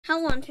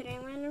Hello, and today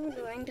we're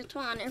reviewing the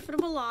 12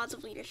 Irrefutable Laws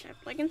of Leadership.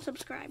 Like and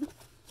subscribe.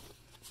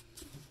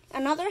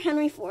 Another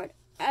Henry Ford.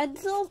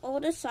 Edsel's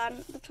oldest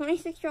son, the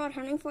 26-year-old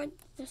Henry Ford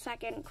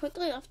II,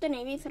 quickly left the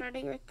Navy so that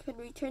he could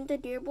return to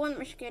Dearborn,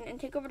 Michigan, and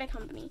take over the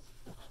company.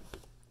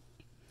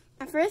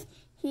 At first,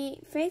 he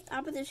faced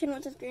opposition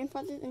with his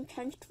grandfather's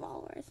entrenched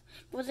followers,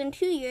 but within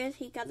 2 years,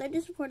 he gathered the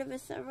support of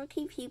his several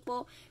key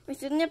people,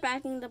 receiving the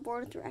backing of the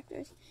board of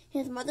directors.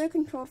 His mother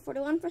controlled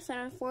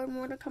 41% of Ford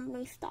Motor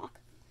Company's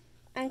stock,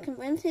 and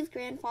convinced his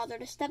grandfather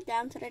to step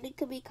down so that he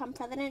could become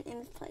president in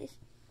his place.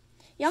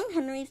 Young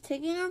Henry is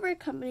taking over a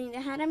company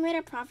that hadn't made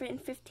a profit in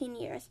 15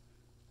 years.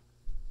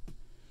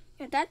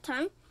 At that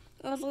time,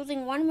 it was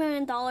losing $1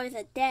 million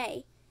a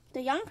day.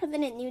 The young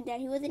president knew that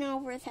he was in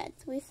over his head,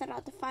 so he set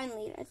out to find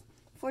leaders.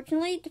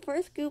 Fortunately, the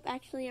first group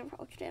actually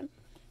approached him.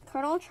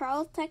 Colonel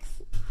Charles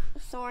Tex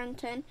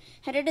Sorenton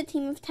headed a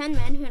team of 10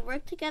 men who had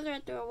worked together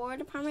at the War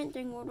Department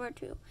during World War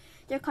II.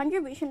 Their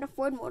contribution to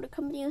Ford Motor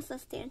Company was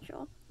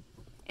substantial.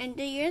 In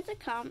the years to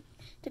come,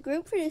 the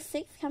group produced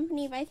 6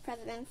 company vice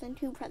presidents and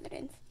 2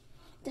 presidents.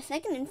 The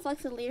second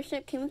influx of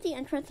leadership came with the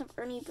entrance of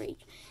Ernie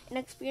Breach, an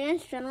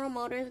experienced General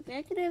Motors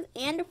executive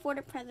and a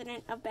Ford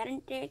president of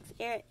Benedict's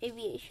Air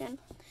Aviation.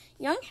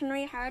 Young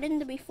Henry hired him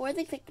to be Ford's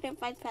executive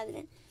vice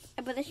president,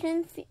 a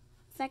position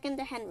second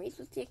to Henry's,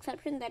 with the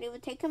exception that he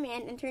would take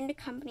command and turn the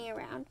company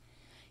around.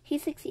 He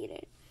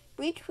succeeded.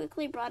 Breach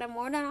quickly brought in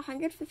more than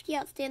 150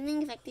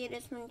 outstanding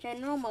executives from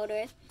General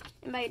Motors,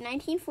 and by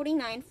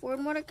 1949, Ford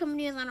Motor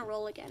Company was on a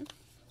roll again.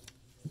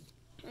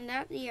 In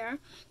that year,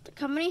 the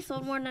company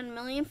sold more than 1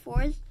 million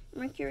Fords,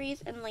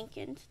 Mercurys, and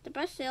Lincolns, the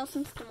best sales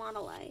since the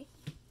Model A.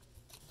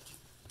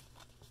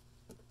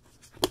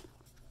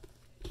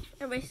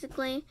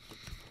 Basically,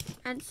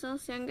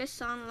 Edsel's youngest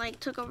son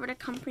took over the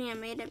company and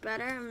made it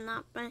better, and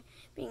not by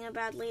being a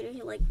bad leader.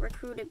 He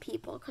recruited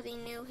people because he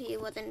knew he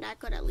wasn't that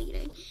good at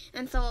leading.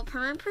 And so A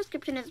Permanent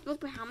Prescription is a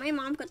book about how my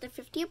mom got the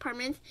 50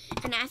 apartments,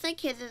 and Asset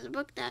Kids is a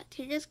book that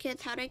teaches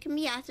kids how they can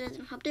be assets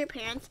and help their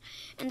parents,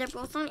 and they're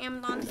both on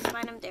Amazon, so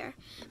find them there.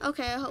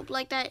 Okay, I hope you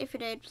liked that. If you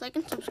did, like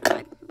and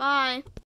subscribe. Bye!